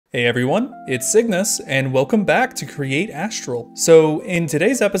Hey everyone, it's Cygnus, and welcome back to Create Astral. So in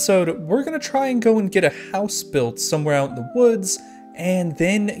today's episode, we're gonna try and go and get a house built somewhere out in the woods, and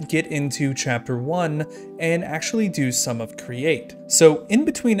then get into chapter 1 and actually do some of Create. So in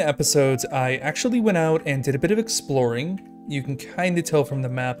between episodes, I actually went out and did a bit of exploring. You can kind of tell from the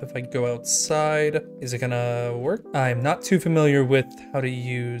map if I go outside. Is it gonna work? I'm not too familiar with how to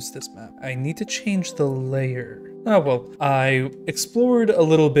use this map. I need to change the layer. Oh well, I explored a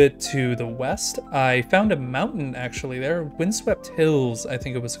little bit to the west. I found a mountain actually there, Windswept Hills I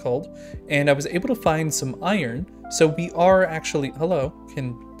think it was called, and I was able to find some iron. So we are actually, hello,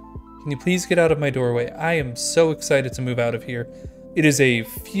 can you please get out of my doorway? I am so excited to move out of here. It is a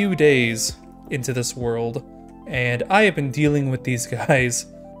few days into this world, and I have been dealing with these guys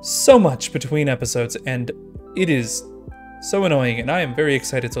so much between episodes, and it is so annoying, and I am very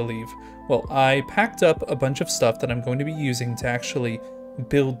excited to leave. Well, I packed up a bunch of stuff that I'm going to be using to actually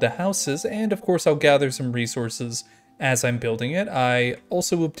build the houses, and of course I'll gather some resources as I'm building it. I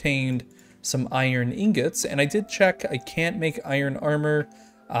also obtained some iron ingots, and I did check I can't make iron armor.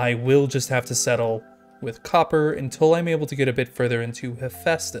 I will just have to settle with copper until I'm able to get a bit further into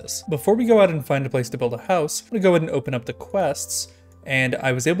Hephaestus. Before we go out and find a place to build a house, I'm going to go ahead and open up the quests, and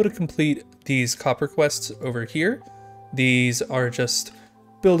I was able to complete these copper quests over here. These are just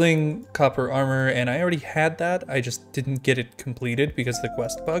building copper armor, and I already had that. I just didn't get it completed because of the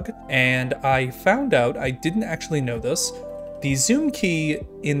quest bug. And I found out, I didn't actually know this, the zoom key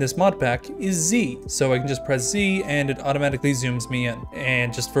in this mod pack is Z. So I can just press Z and it automatically zooms me in.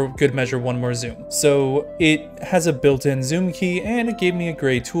 And just for good measure, one more zoom. So it has a built-in zoom key, and it gave me a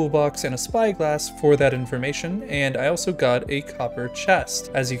gray toolbox and a spyglass for that information. And I also got a copper chest.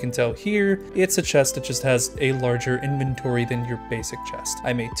 As you can tell here, it's a chest that just has a larger inventory than your basic chest.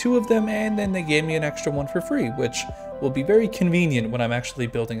 I made 2 of them, and then they gave me an extra one for free, which will be very convenient when I'm actually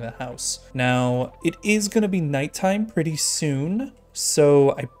building the house. Now, it is going to be nighttime pretty soon,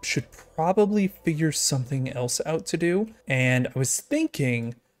 so I should probably figure something else out to do. And I was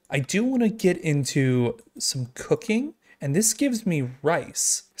thinking, I do want to get into some cooking, and this gives me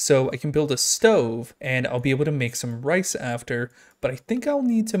rice. So I can build a stove, and I'll be able to make some rice after, but I think I'll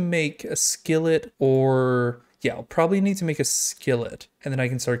need to make a skillet, or yeah, I'll probably need to make a skillet, and then I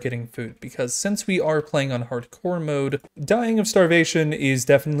can start getting food, because since we are playing on hardcore mode, dying of starvation is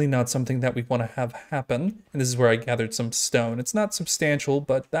definitely not something that we want to have happen. And this is where I gathered some stone. It's not substantial,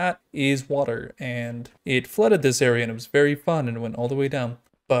 but that is water, and it flooded this area, and it was very fun, and it went all the way down.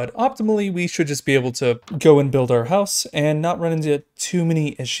 But optimally, we should just be able to go and build our house and not run into too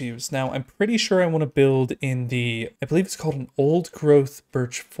many issues. Now, I'm pretty sure I want to build in the, I believe it's called an old growth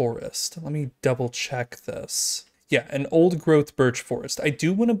birch forest. Let me double check this. Yeah, an old growth birch forest. I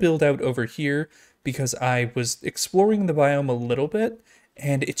do want to build out over here because I was exploring the biome a little bit,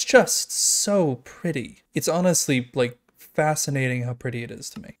 and it's just so pretty. It's honestly like fascinating how pretty it is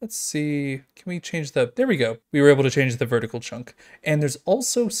to me. Let's see, can we change the, there we go. We were able to change the vertical chunk. And there's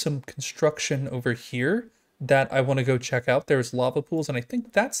also some construction over here that I want to go check out. There's lava pools, and I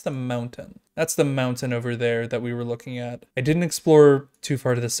think that's the mountain. That's the mountain over there that we were looking at. I didn't explore too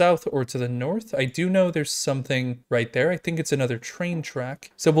far to the south or to the north. I do know there's something right there. I think it's another train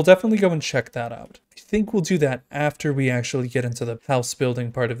track. So we'll definitely go and check that out. I think we'll do that after we actually get into the house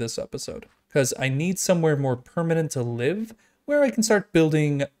building part of this episode, because I need somewhere more permanent to live, where I can start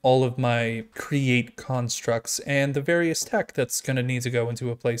building all of my create constructs and the various tech that's going to need to go into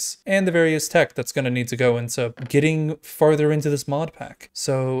a place, and the various tech that's going to need to go into getting farther into this mod pack.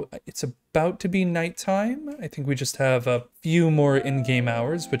 So it's about to be nighttime. I think we just have a few more in-game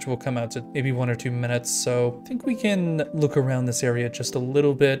hours, which will come out to maybe 1 or 2 minutes. So I think we can look around this area just a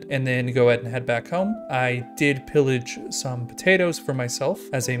little bit and then go ahead and head back home. I did pillage some potatoes for myself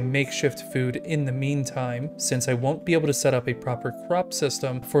as a makeshift food in the meantime, since I won't be able to set up a proper crop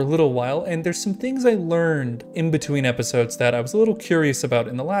system for a little while. And there's some things I learned in between episodes that I was a little curious about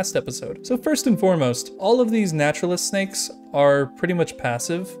in the last episode. So first and foremost, all of these naturalist snakes are pretty much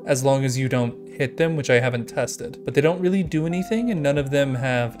passive as long as you don't hit them, which I haven't tested. But they don't really do anything, and none of them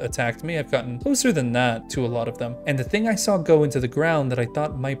have attacked me. I've gotten closer than that to a lot of them. And the thing I saw go into the ground that I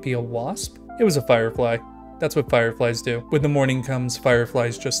thought might be a wasp, it was a firefly. That's what fireflies do. When the morning comes,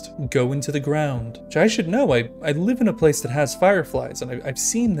 fireflies just go into the ground. Which I should know. I live in a place that has fireflies, and I've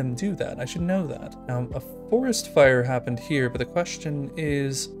seen them do that. I should know that. Now, a forest fire happened here, but the question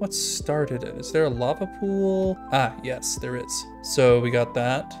is, what started it? Is there a lava pool? Ah, yes, there is. So we got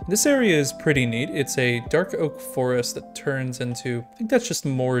that. This area is pretty neat. It's a dark oak forest that turns into, I think that's just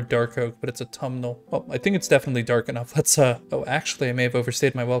more dark oak, but it's autumnal. Well, I think it's definitely dark enough. Let's, oh, actually, I may have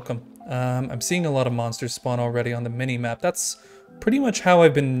overstayed my welcome. I'm seeing a lot of monsters spawn already on the mini-map. That's pretty much how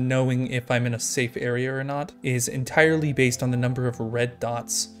I've been knowing if I'm in a safe area or not is entirely based on the number of red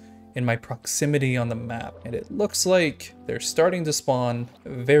dots in my proximity on the map. And it looks like they're starting to spawn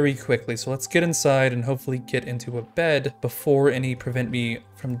very quickly. So let's get inside and hopefully get into a bed before any prevent me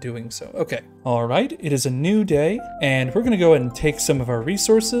from doing so. Okay. All right. It is a new day and we're going to go ahead and take some of our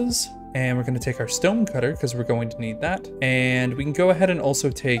resources. And we're going to take our stone cutter because we're going to need that. And we can go ahead and also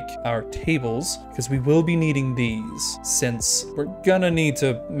take our tables because we will be needing these since we're gonna need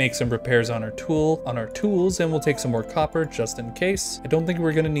to make some repairs on our tools, and we'll take some more copper just in case. I don't think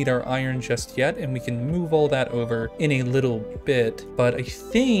we're gonna need our iron just yet, and we can move all that over in a little bit. But I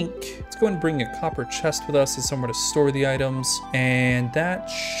think let's go and bring a copper chest with us as somewhere to store the items, and that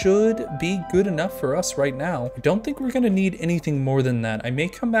should be good enough for us right now. I don't think we're gonna need anything more than that. I may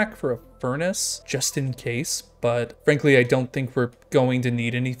come back for a furnace just in case, but frankly I don't think we're going to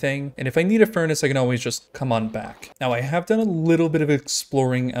need anything, and if I need a furnace I can always just come on back. Now I have done a little bit of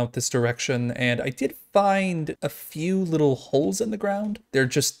exploring out this direction, and I did find a few little holes in the ground. They're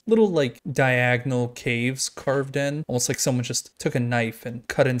just little like diagonal caves carved in, almost like someone just took a knife and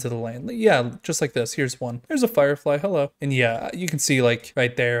cut into the land. Yeah, just like this. Here's one. There's a firefly, hello. And yeah, you can see like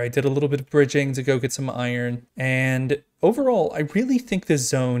right there I did a little bit of bridging to go get some iron, and overall, I really think this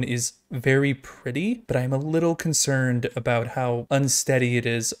zone is very pretty, but I'm a little concerned about how unsteady it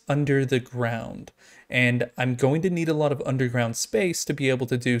is under the ground. And I'm going to need a lot of underground space to be able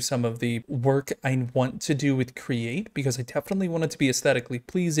to do some of the work I want to do with Create, because I definitely want it to be aesthetically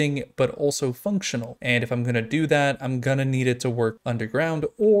pleasing, but also functional. And if I'm going to do that, I'm going to need it to work underground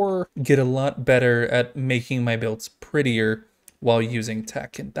or get a lot better at making my builds prettier while using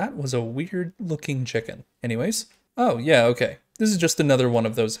tech. And that was a weird looking chicken. Anyways. Oh, yeah, okay. This is just another one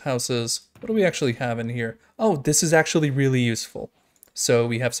of those houses. What do we actually have in here? Oh, this is actually really useful. So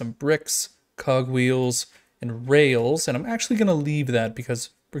we have some bricks, cogwheels, and rails, and I'm actually going to leave that because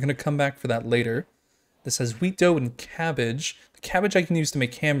we're going to come back for that later. This has wheat dough and cabbage. The cabbage I can use to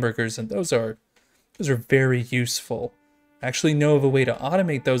make hamburgers, and those are very useful. I actually know of a way to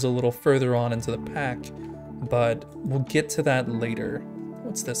automate those a little further on into the pack, but we'll get to that later.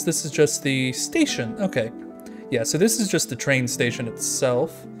 What's this? This is just the station. Okay. Yeah, so this is just the train station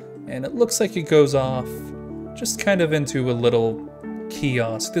itself, and it looks like it goes off just kind of into a little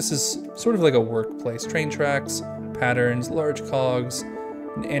kiosk. This is sort of like a workplace. Train tracks, patterns, large cogs,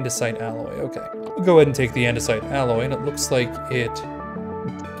 and andesite alloy. Okay, we'll go ahead and take the andesite alloy, and it looks like it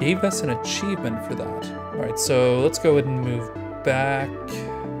gave us an achievement for that. All right, so let's go ahead and move back.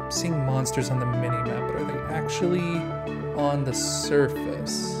 I'm seeing monsters on the mini-map, but are they actually on the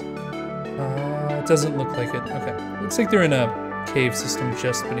surface? It doesn't look like it. Okay. Looks like they're in a cave system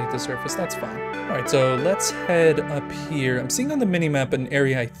just beneath the surface. That's fine. All right, so let's head up here. I'm seeing on the minimap an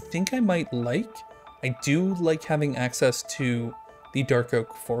area I think I might like. I do like having access to the dark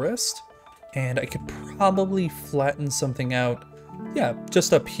oak forest, and I could probably flatten something out. Yeah,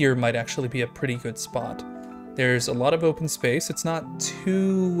 just up here might actually be a pretty good spot. There's a lot of open space. It's not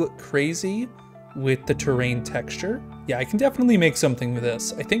too crazy with the terrain texture. Yeah, I can definitely make something with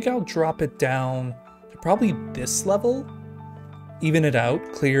this. I think I'll drop it down to probably this level, even it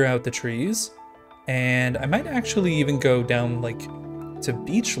out, clear out the trees, and I might actually even go down like to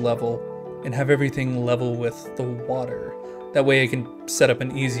beach level and have everything level with the water. That way I can set up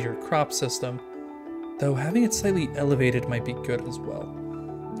an easier crop system, though having it slightly elevated might be good as well.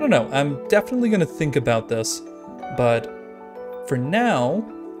 I don't know, I'm definitely gonna think about this, but for now,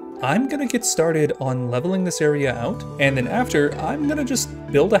 I'm gonna get started on leveling this area out, and then after, I'm gonna just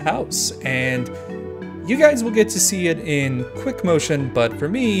build a house, and you guys will get to see it in quick motion, but for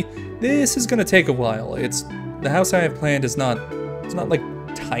me, this is gonna take a while. The house I have planned is not, it's not like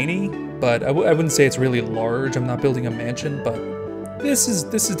tiny, but I wouldn't say it's really large. I'm not building a mansion, but this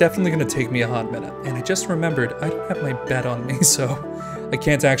is definitely gonna take me a hot minute. And I just remembered, I don't have my bed on me, so I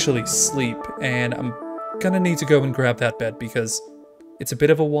can't actually sleep, and I'm gonna need to go and grab that bed because it's a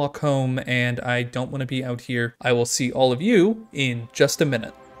bit of a walk home, and I don't want to be out here. I will see all of you in just a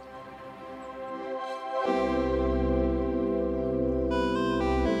minute.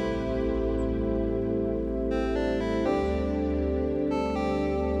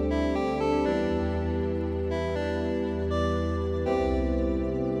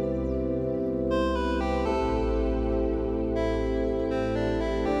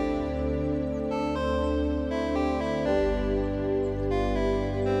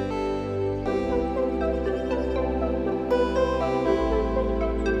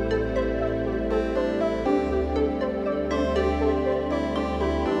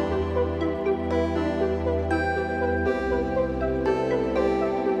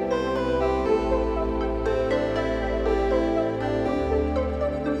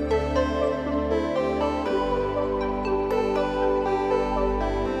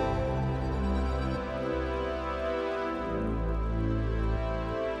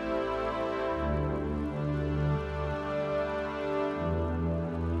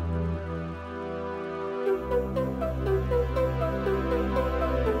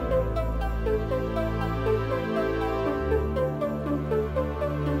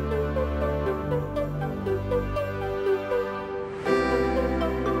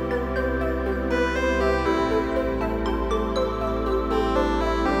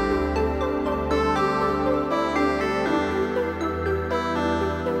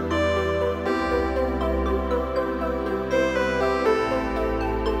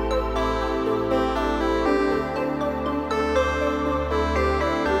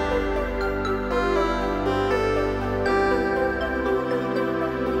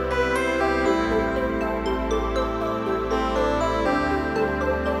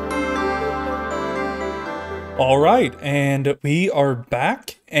 All right, and we are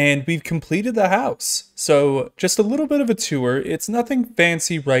back and we've completed the house. So just a little bit of a tour. It's nothing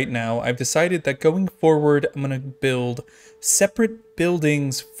fancy right now. I've decided that going forward, I'm going to build separate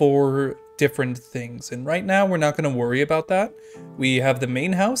buildings for different things. And right now, we're not going to worry about that. We have the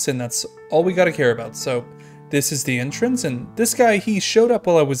main house and that's all we got to care about. So this is the entrance, and this guy, he showed up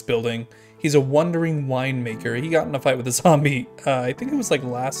while I was building. He's a wandering winemaker. He got in a fight with a zombie. I think it was like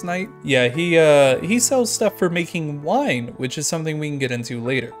last night. Yeah, he sells stuff for making wine, which is something we can get into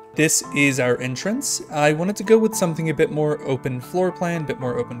later. This is our entrance. I wanted to go with something a bit more open floor plan, a bit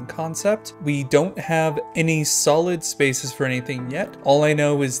more open concept. We don't have any solid spaces for anything yet. All I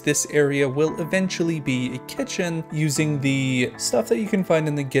know is this area will eventually be a kitchen using the stuff that you can find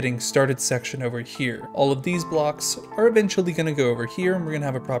in the getting started section over here. All of these blocks are eventually going to go over here and we're going to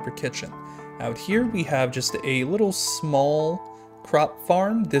have a proper kitchen. Out here we have just a little small crop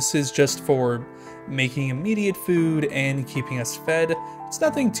farm. This is just for making immediate food and keeping us fed. It's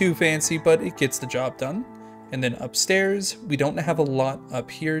nothing too fancy, but it gets the job done. And then upstairs, we don't have a lot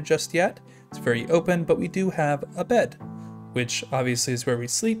up here just yet. It's very open, but we do have a bed, which obviously is where we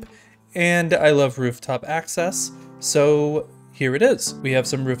sleep. And I love rooftop access, so here it is. We have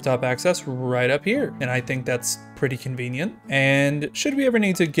some rooftop access right up here, and I think that's pretty convenient. And should we ever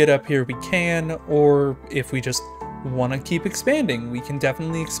need to get up here, we can, or if we just want to keep expanding, we can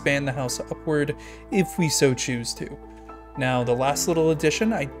definitely expand the house upward if we so choose to. Now, the last little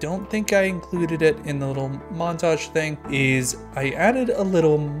addition, I don't think I included it in the little montage thing, is I added a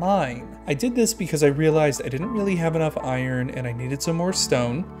little mine. I did this because I realized I didn't really have enough iron and I needed some more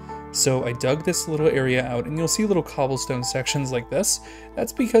stone. So I dug this little area out, and you'll see little cobblestone sections like this.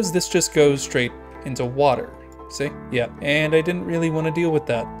 That's because this just goes straight into water. See? Yeah. And I didn't really want to deal with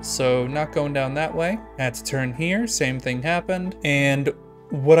that, so not going down that way. I had to turn here, same thing happened. And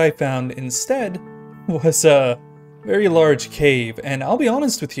what I found instead was a very large cave. And I'll be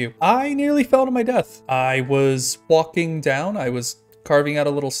honest with you, I nearly fell to my death. I was walking down, I was carving out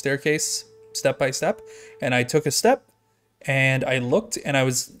a little staircase step by step, and I took a step, and I looked and I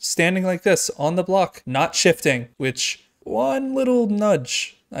was standing like this on the block, not shifting, which one little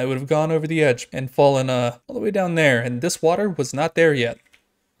nudge, I would have gone over the edge and fallen all the way down there. And this water was not there yet.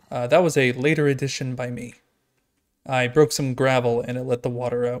 That was a later addition by me. I broke some gravel and it let the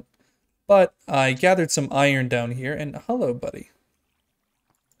water out. But I gathered some iron down here, and hello, buddy.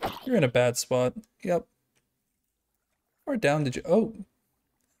 You're in a bad spot. Yep. How far down did you... Oh.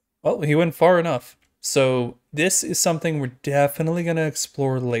 Well, he went far enough. So this is something we're definitely going to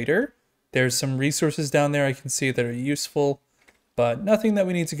explore later. There's some resources down there I can see that are useful, but nothing that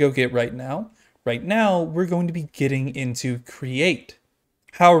we need to go get right now. Right now, we're going to be getting into Create.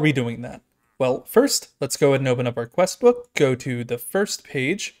 How are we doing that? Well, first, let's go ahead and open up our quest book, go to the first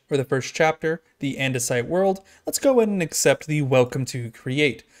page, or the first chapter, the andesite world. Let's go ahead and accept the welcome to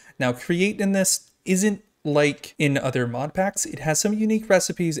Create. Now, Create in this isn't like in other mod packs. It has some unique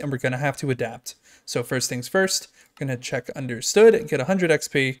recipes and we're going to have to adapt. So first things first, we're going to check understood and get 100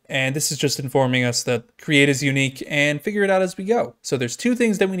 XP. And this is just informing us that Create is unique and figure it out as we go. So there's two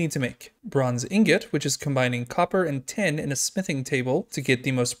things that we need to make. Bronze ingot, which is combining copper and tin in a smithing table to get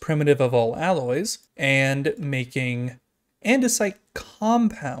the most primitive of all alloys, and making andesite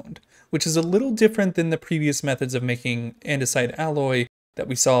compound, which is a little different than the previous methods of making andesite alloy that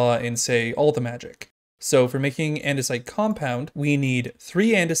we saw in, say, All the Magic. So for making andesite compound, we need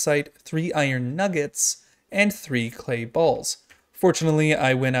 3 andesite, 3 iron nuggets, and 3 clay balls. Fortunately,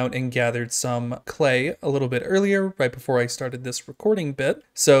 I went out and gathered some clay a little bit earlier, right before I started this recording bit.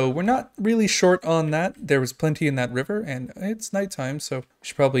 So we're not really short on that. There was plenty in that river, and it's nighttime, so we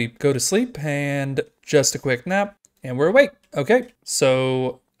should probably go to sleep and just a quick nap, and we're awake. Okay,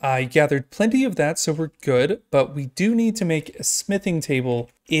 so I gathered plenty of that, so we're good, but we do need to make a smithing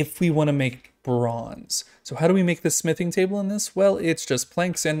table if we want to make bronze. So how do we make the smithing table in this? Well, it's just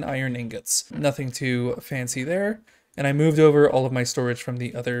planks and iron ingots. Nothing too fancy there. And I moved over all of my storage from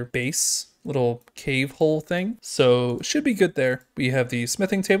the other base little cave hole thing. So should be good there. We have the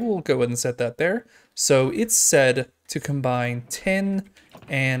smithing table. We'll go ahead and set that there. So it's said to combine tin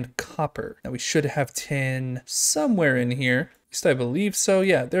and copper. Now we should have tin somewhere in here. At least I believe so.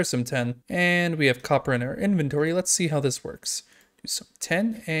 Yeah, there's some tin. And we have copper in our inventory. Let's see how this works. Do some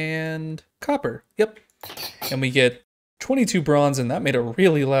tin and copper. Yep. And we get 22 bronze, and that made a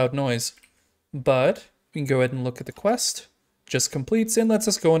really loud noise. But we can go ahead and look at the quest. Just completes and lets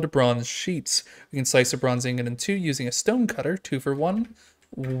us go into bronze sheets. We can slice a bronze ingot in two using a stone cutter, 2 for 1.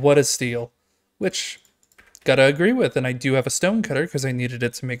 What a steal. Which, gotta agree with, and I do have a stone cutter because I needed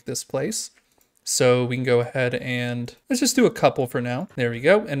it to make this place. So we can go ahead and let's just do a couple for now. There we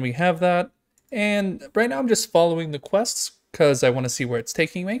go, and we have that. And right now I'm just following the quests because I want to see where it's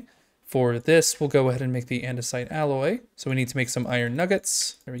taking me. For this, we'll go ahead and make the andesite alloy. So we need to make some iron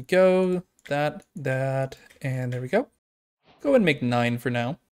nuggets. There we go. That, and there we go. Go ahead and make 9 for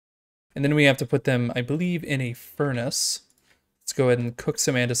now. And then we have to put them, I believe, in a furnace. Let's go ahead and cook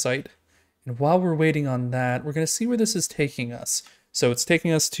some andesite. And while we're waiting on that, we're going to see where this is taking us. So it's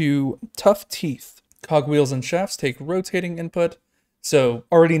taking us to tough teeth. Cogwheels and shafts take rotating input. So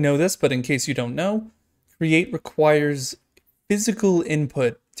already know this, but in case you don't know, Create requires physical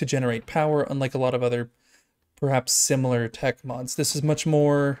input to generate power, unlike a lot of other perhaps similar tech mods. This is much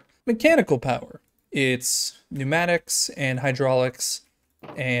more mechanical power. It's pneumatics and hydraulics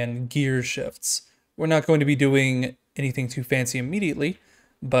and gear shifts. We're not going to be doing anything too fancy immediately,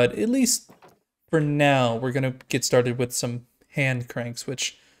 but at least for now, we're going to get started with some hand cranks,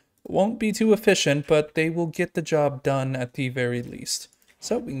 which won't be too efficient, but they will get the job done at the very least.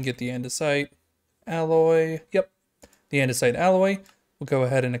 So we can get the andesite alloy. Yep, the andesite alloy. We'll go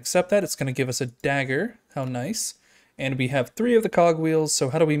ahead and accept that. It's going to give us a dagger. How nice. And we have 3 of the cogwheels. So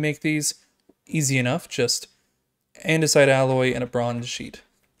how do we make these? Easy enough. Just andesite alloy and a bronze sheet.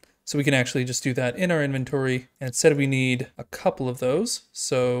 So we can actually just do that in our inventory. And it said we need a couple of those.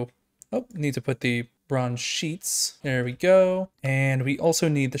 So, we need to put the bronze sheets. There we go. And we also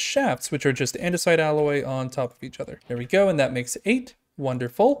need the shafts, which are just andesite alloy on top of each other. There we go. And that makes 8.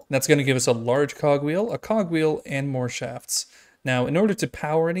 Wonderful. That's going to give us a large cogwheel, and more shafts. Now, in order to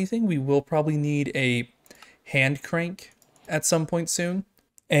power anything, we will probably need a hand crank at some point soon.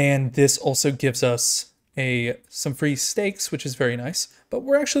 And this also gives us some free steaks, which is very nice. But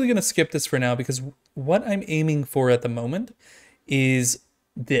we're actually going to skip this for now because what I'm aiming for at the moment is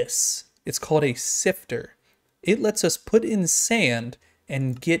this. It's called a sifter. It lets us put in sand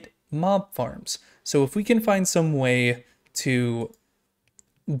and get mob farms. So if we can find some way to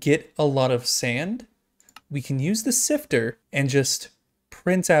get a lot of sand, we can use the sifter and just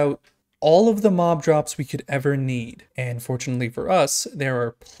print out all of the mob drops we could ever need. And fortunately for us, there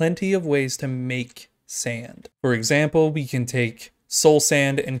are plenty of ways to make sand. For example, we can take soul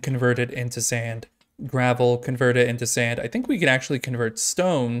sand and convert it into sand. Gravel, convert it into sand. I think we can actually convert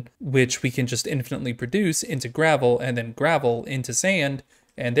stone, which we can just infinitely produce, into gravel, and then gravel into sand.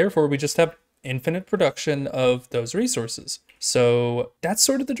 And therefore we just have infinite production of those resources. So that's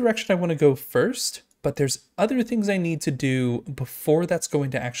sort of the direction I want to go first. But there's other things I need to do before that's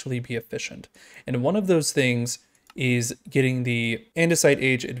going to actually be efficient. And one of those things is getting the andesite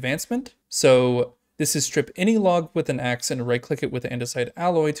age advancement. So this is strip any log with an axe and right click it with andesite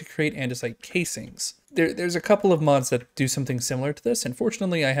alloy to create andesite casings. There's a couple of mods that do something similar to this. And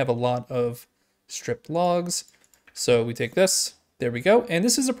fortunately, I have a lot of stripped logs. So we take this, there we go. And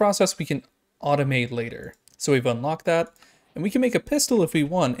this is a process we can automate later. So we've unlocked that. And we can make a pistol if we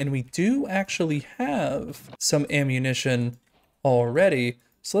want, and we do actually have some ammunition already.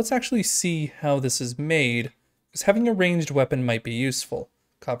 So let's actually see how this is made, because having a ranged weapon might be useful.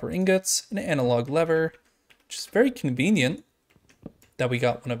 Copper ingots, an analog lever, which is very convenient that we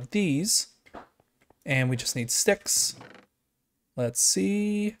got one of these. And we just need sticks. Let's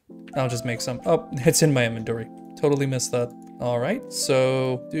see. I'll just make some. Oh, it's in my inventory. Totally missed that. All right,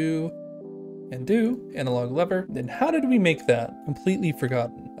 so do analog lever. Then how did we make that? Completely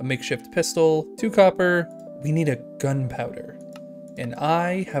forgotten. A makeshift pistol, 2 copper. We need a gunpowder. And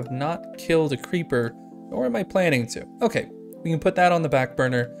I have not killed a creeper, nor am I planning to. Okay, we can put that on the back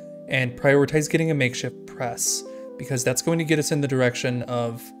burner and prioritize getting a makeshift press, because that's going to get us in the direction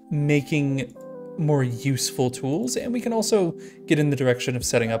of making more useful tools. And we can also get in the direction of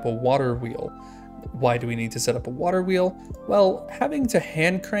setting up a water wheel. Why do we need to set up a water wheel? Well, having to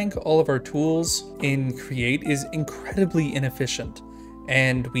hand crank all of our tools in Create is incredibly inefficient.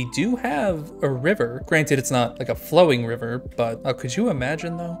 And we do have a river. Granted, it's not like a flowing river, but could you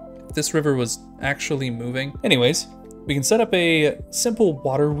imagine though, if this river was actually moving? Anyways, we can set up a simple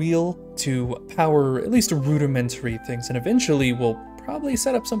water wheel to power at least rudimentary things, and eventually we'll probably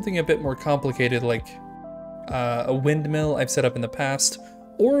set up something a bit more complicated, like a windmill I've set up in the past,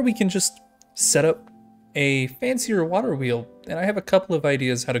 or we can just set up a fancier water wheel, and I have a couple of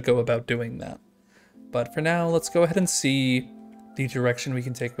ideas how to go about doing that. But for now, let's go ahead and see the direction we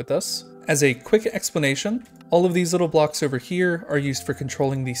can take with this. As a quick explanation, all of these little blocks over here are used for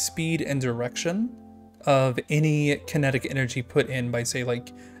controlling the speed and direction of any kinetic energy put in by, say,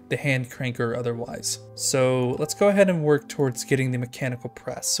 like the hand crank or otherwise. So let's go ahead and work towards getting the mechanical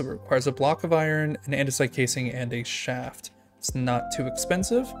press. So it requires a block of iron, an andesite casing, and a shaft. It's not too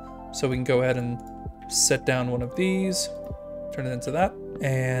expensive, so we can go ahead and set down one of these, turn it into that,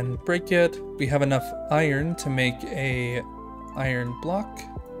 and break it. We have enough iron to make a iron block.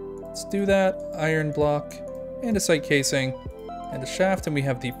 Let's do that. Iron block, andesite casing, and a shaft, and we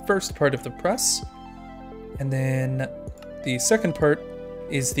have the first part of the press. And then the second part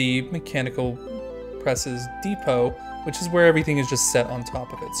is the mechanical presses depot, which is where everything is just set on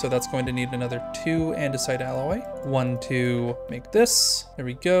top of it. So that's going to need another 2 andesite alloy, 1 to make this. There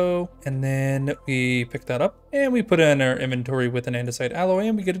we go. And then we pick that up and we put it in our inventory with an andesite alloy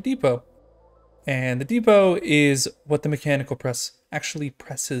and we get a depot. And the depot is what the mechanical press actually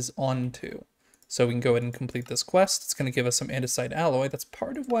presses onto. So we can go ahead and complete this quest. It's going to give us some andesite alloy. That's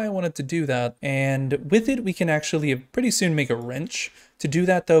part of why I wanted to do that. And with it, we can actually pretty soon make a wrench. To do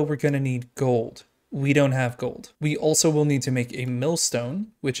that, though, we're going to need gold. We don't have gold. We also will need to make a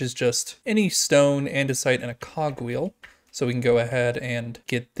millstone, which is just any stone, andesite, and a cogwheel. So we can go ahead and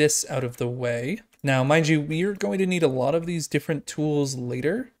get this out of the way. Now, mind you, we are going to need a lot of these different tools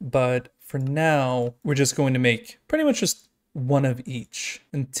later, but for now, we're just going to make pretty much just one of each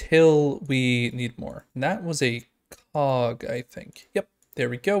until we need more. And that was a cog, I think. Yep, there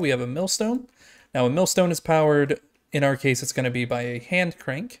we go. We have a millstone. Now, a millstone is powered, in our case, it's going to be by a hand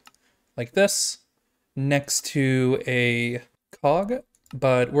crank, like this, next to a cog,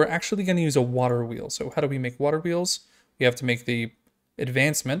 but we're actually going to use a water wheel. So how do we make water wheels? We have to make the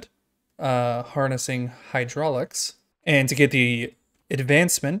advancement, harnessing hydraulics. And to get the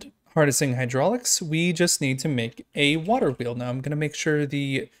advancement, harnessing hydraulics, we just need to make a water wheel. Now I'm going to make sure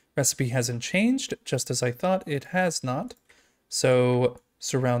the recipe hasn't changed, just as I thought it has not. So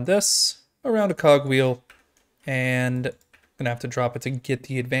surround this around a cogwheel, and I'm going to have to drop it to get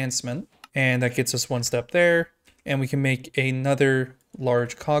the advancement. And that gets us one step there. And we can make another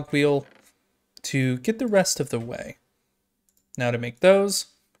large cogwheel to get the rest of the way. Now to make those,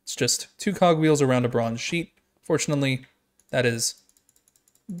 it's just 2 cogwheels around a bronze sheet. Fortunately, that is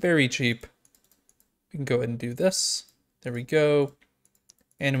very cheap. We can go ahead and do this. There we go.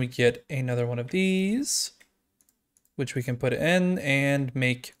 And we get another one of these, which we can put in and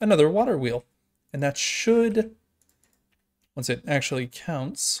make another water wheel. And that should, once it actually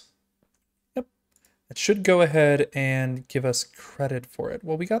counts, yep, it should go ahead and give us credit for it.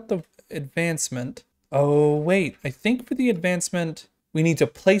 Well, we got the advancement. Oh, wait, I think for the advancement, we need to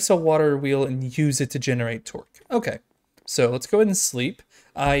place a water wheel and use it to generate torque. Okay, so let's go ahead and sleep.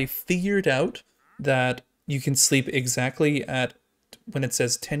 I figured out that you can sleep exactly at when it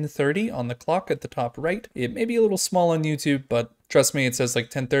says 10:30 on the clock at the top right. It may be a little small on YouTube, but trust me, it says like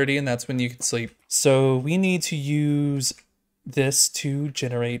 10:30 and that's when you can sleep. So we need to use this to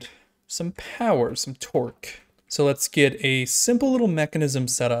generate some power, some torque. So let's get a simple little mechanism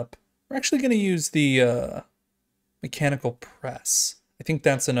set up. We're actually going to use the mechanical press. I think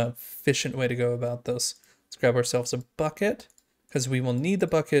that's an efficient way to go about this. Let's grab ourselves a bucket, because we will need the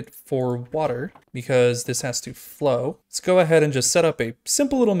bucket for water, because this has to flow. Let's go ahead and just set up a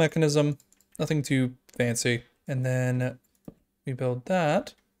simple little mechanism, nothing too fancy. And then we build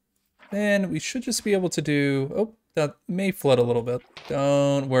that. Then we should just be able to do, oh, that may flood a little bit.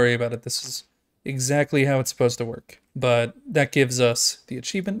 Don't worry about it. This is exactly how it's supposed to work. But that gives us the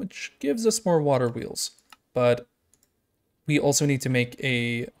achievement, which gives us more water wheels. But we also need to make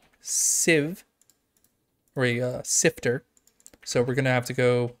a sieve, or a sifter. So we're going to have to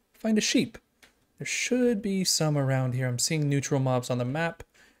go find a sheep. There should be some around here. I'm seeing neutral mobs on the map.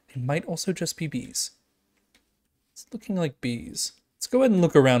 It might also just be bees. It's looking like bees. Let's go ahead and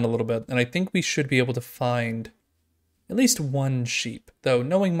look around a little bit. And I think we should be able to find at least one sheep. Though,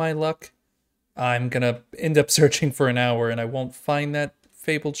 knowing my luck, I'm going to end up searching for an hour and I won't find that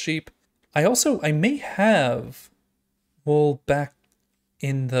fabled sheep. I may have wool back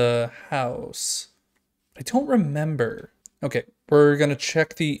in the house. I don't remember. Okay, we're going to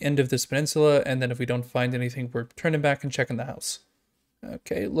check the end of this peninsula, and then if we don't find anything, we're turning back and checking the house.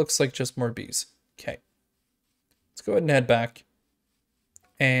 Okay, it looks like just more bees. Okay. Let's go ahead and head back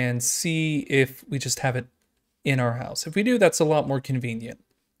and see if we just have it in our house. If we do, that's a lot more convenient.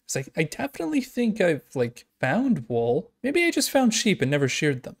 It's like, I definitely think I've, like, found wool. Maybe I just found sheep and never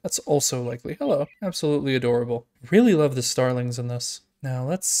sheared them. That's also likely. Hello. Absolutely adorable. Really love the starlings in this. Now,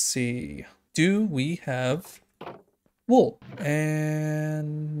 let's see. Do we have wool?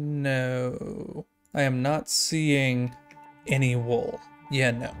 And no. I am not seeing any wool.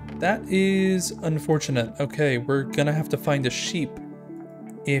 Yeah, no. That is unfortunate. Okay, we're gonna have to find a sheep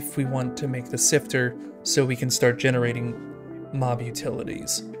if we want to make the sifter so we can start generating mob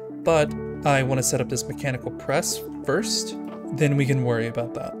utilities. But I want to set up this mechanical press first, then we can worry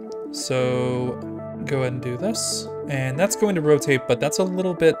about that. So go ahead and do this. And that's going to rotate, but that's a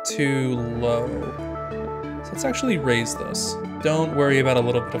little bit too low. So let's actually raise this. Don't worry about a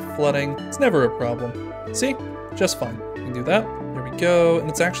little bit of flooding. It's never a problem. See? Just fine. We can do that. There we go. And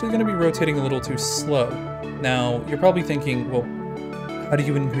it's actually going to be rotating a little too slow. Now, you're probably thinking, well, how do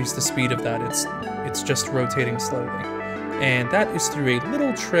you increase the speed of that? It's just rotating slowly. And that is through a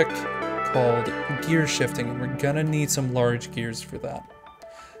little trick called gear shifting, and we're gonna need some large gears for that.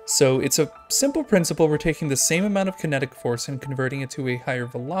 So it's a simple principle. We're taking the same amount of kinetic force and converting it to a higher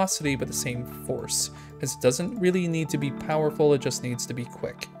velocity, but the same force. As it doesn't really need to be powerful, it just needs to be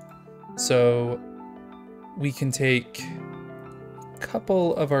quick. So we can take a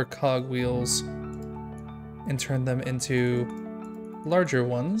couple of our cogwheels and turn them into larger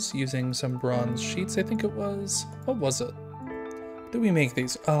ones using some bronze sheets, I think it was. What was it? Do we make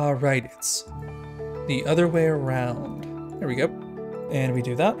these? Ah, right, it's the other way around. There we go. And we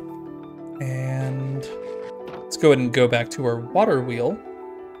do that. And let's go ahead and go back to our water wheel.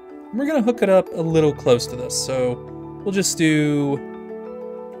 And we're gonna hook it up a little close to this. So we'll just do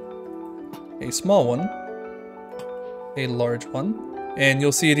a small one, a large one, and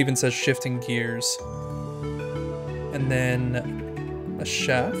you'll see it even says shifting gears. And then a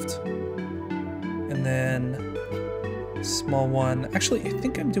shaft, and then small one. Actually, I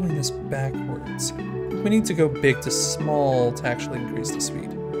think I'm doing this backwards. We need to go big to small to actually increase the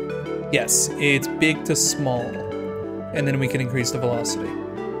speed. Yes, it's big to small, and then we can increase the velocity.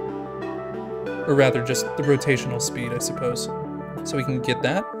 Or rather, just the rotational speed, I suppose. So we can get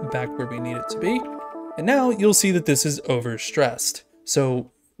that back where we need it to be. And now you'll see that this is overstressed.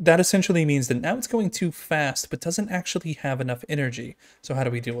 So that essentially means that now it's going too fast, but doesn't actually have enough energy. So how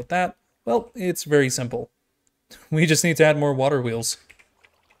do we deal with that? Well, it's very simple. We just need to add more water wheels.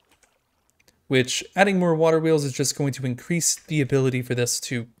 Which, adding more water wheels is just going to increase the ability for this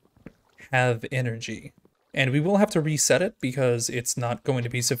to have energy. And we will have to reset it because it's not going to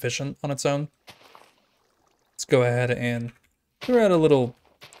be sufficient on its own. Let's go ahead and figure out a little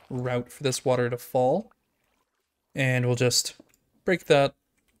route for this water to fall. And we'll just break that.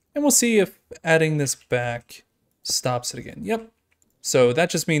 And we'll see if adding this back stops it again. Yep. So that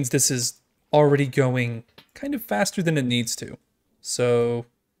just means this is already going kind of faster than it needs to. So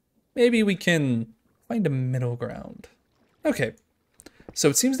maybe we can find a middle ground. Okay. So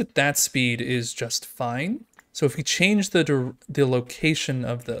it seems that that speed is just fine. So if we change the location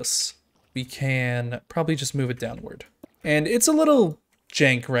of this, we can probably just move it downward. And it's a little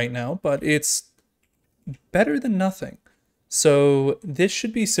jank right now, but it's better than nothing. So this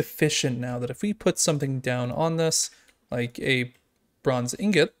should be sufficient now that if we put something down on this, like a bronze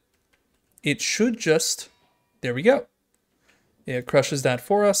ingot, it should just, there we go. It crushes that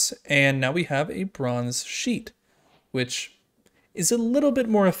for us, and now we have a bronze sheet, which is a little bit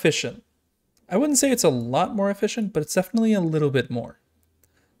more efficient. I wouldn't say it's a lot more efficient, but it's definitely a little bit more.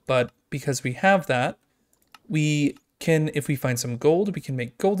 But because we have that, we can, if we find some gold, we can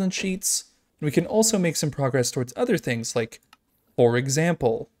make golden sheets. And we can also make some progress towards other things like, for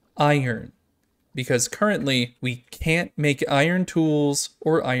example, iron. Because currently we can't make iron tools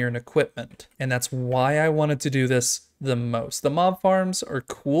or iron equipment. And that's why I wanted to do this the most. The mob farms are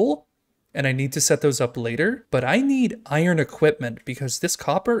cool, and I need to set those up later, but I need iron equipment because this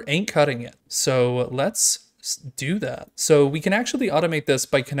copper ain't cutting it. So let's do that. So we can actually automate this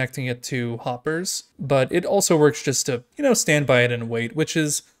by connecting it to hoppers, but it also works just to, stand by it and wait, which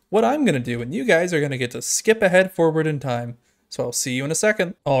is what I'm gonna do, and you guys are gonna get to skip ahead forward in time. So I'll see you in a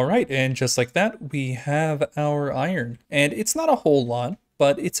second. All right, and just like that, we have our iron. And it's not a whole lot,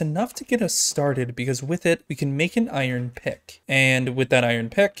 but it's enough to get us started because with it, we can make an iron pick. And with that iron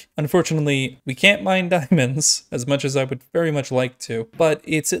pick, unfortunately, we can't mine diamonds as much as I would very much like to, but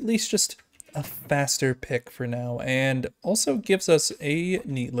it's at least just a faster pick for now, and also gives us a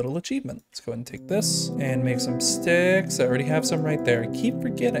neat little achievement. Let's go ahead and take this and make some sticks. I already have some right there. I keep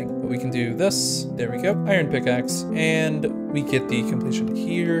forgetting, but we can do this. There we go. Iron pickaxe, and we get the completion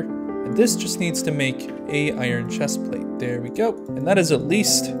here. And this just needs to make a iron chest plate. There we go. And that is at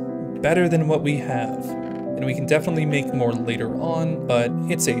least better than what we have. And and we can definitely make more later on, but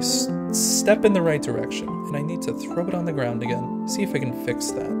it's a step in the right direction. And I need to throw it on the ground again, see if I can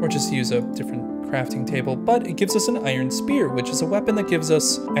fix that, or just use a different crafting table. But it gives us an iron spear, which is a weapon that gives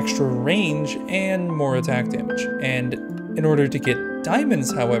us extra range and more attack damage. And in order to get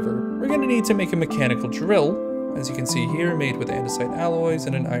diamonds, however, we're going to need to make a mechanical drill, as you can see here, made with andesite alloys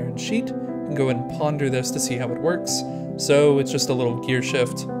and an iron sheet. You can go and ponder this to see how it works. So it's just a little gear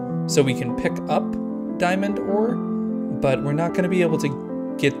shift, so we can pick up diamond ore, but we're not going to be able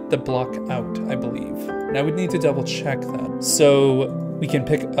to get the block out, I believe. Now we'd need to double check that. So we can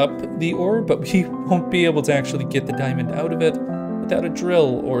pick up the ore, but we won't be able to actually get the diamond out of it without a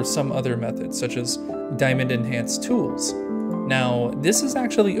drill or some other method, such as diamond enhanced tools. Now, this has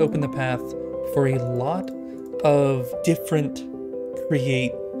actually opened the path for a lot of different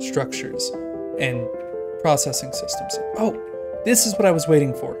create structures and processing systems. Oh, this is what I was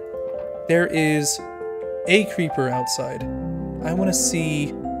waiting for. There is a creeper outside. I want to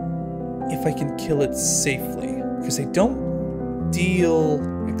see if I can kill it safely, because they don't deal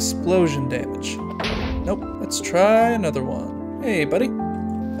explosion damage. Nope, let's try another one. Hey, buddy,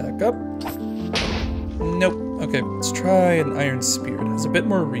 back up. Nope, okay, let's try an iron spear. It has a bit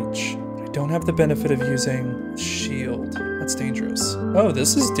more reach. I don't have the benefit of using shield. That's dangerous. Oh,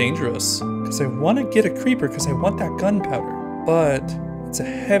 this is dangerous, because I want to get a creeper because I want that gunpowder, but it's a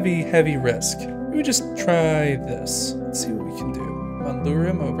heavy, heavy risk. We just try this. Let's see what we can do. Come on, lure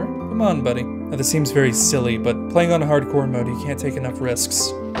him over. Come on, buddy. Now, this seems very silly, but playing on hardcore mode, you can't take enough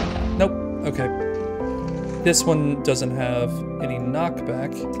risks. Nope. Okay. This one doesn't have any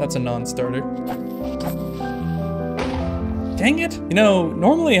knockback, so that's a non-starter. Dang it! You know,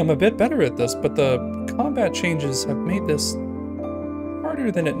 normally I'm a bit better at this, but the combat changes have made this harder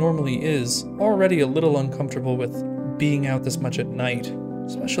than it normally is. Already a little uncomfortable with being out this much at night,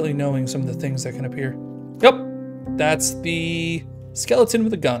 especially knowing some of the things that can appear. Yep, that's the skeleton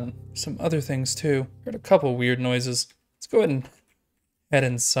with a gun. Some other things too. Heard a couple weird noises. Let's go ahead and head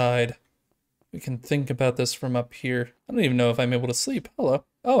inside. We can think about this from up here. I don't even know if I'm able to sleep. Hello.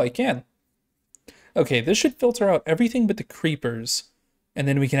 Oh, I can. Okay, this should filter out everything but the creepers, and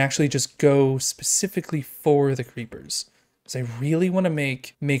then we can actually just go specifically for the creepers. Because I really want to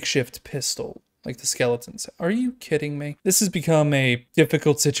make makeshift pistol, like the skeletons. Are you kidding me? This has become a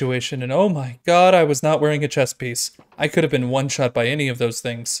difficult situation, and oh my god, I was not wearing a chest piece. I could have been one-shot by any of those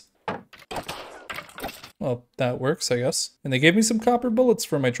things. Well, that works, I guess. And they gave me some copper bullets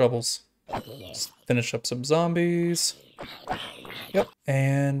for my troubles. Just finish up some zombies. Yep.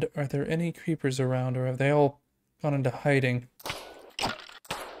 And are there any creepers around, or have they all gone into hiding?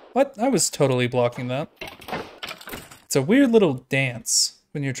 What? I was totally blocking that. It's a weird little dance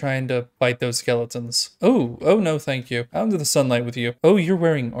when you're trying to fight those skeletons. Oh no, thank you. Out into the sunlight with you. Oh, you're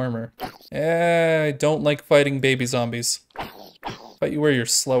wearing armor. I don't like fighting baby zombies. Fight you where you're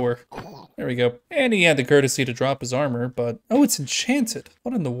slower. There we go. And he had the courtesy to drop his armor, but... Oh, it's enchanted.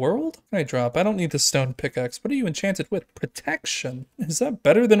 What in the world can I drop? I don't need the stone pickaxe. What are you enchanted with? Protection. Is that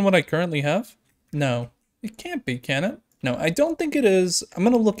better than what I currently have? No. It can't be, can it? No, I don't think it is. I'm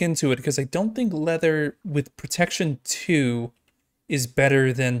gonna look into it, because I don't think leather with protection 2 is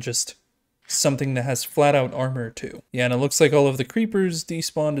better than just something that has flat out armor 2. Yeah, and it looks like all of the creepers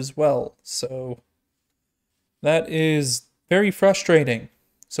despawned as well, so... That is very frustrating.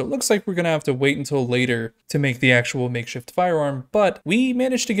 So it looks like we're going to have to wait until later to make the actual makeshift firearm, but we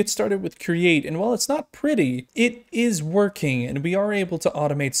managed to get started with Create, and while it's not pretty, it is working, and we are able to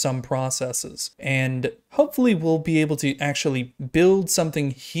automate some processes. And hopefully we'll be able to actually build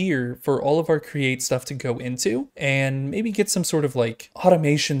something here for all of our Create stuff to go into, and maybe get some sort of like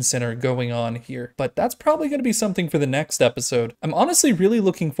automation center going on here. But that's probably going to be something for the next episode. I'm honestly really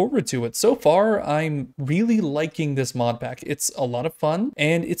looking forward to it. So far, I'm really liking this mod pack. It's a lot of fun,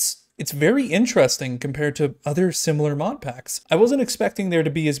 and it's very interesting compared to other similar mod packs. I wasn't expecting there to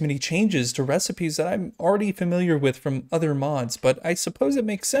be as many changes to recipes that I'm already familiar with from other mods, but I suppose it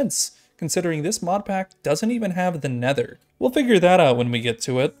makes sense, considering this mod pack doesn't even have the nether. We'll figure that out when we get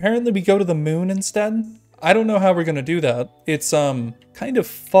to it. Apparently we go to the moon instead. I don't know how we're gonna do that. It's kind of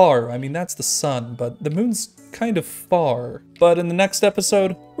far. I mean, that's the sun, but the moon's kind of far. But in the next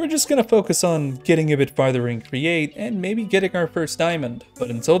episode, we're just gonna focus on getting a bit farther in Create and maybe getting our first diamond. But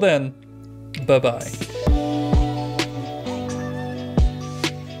until then, bye-bye.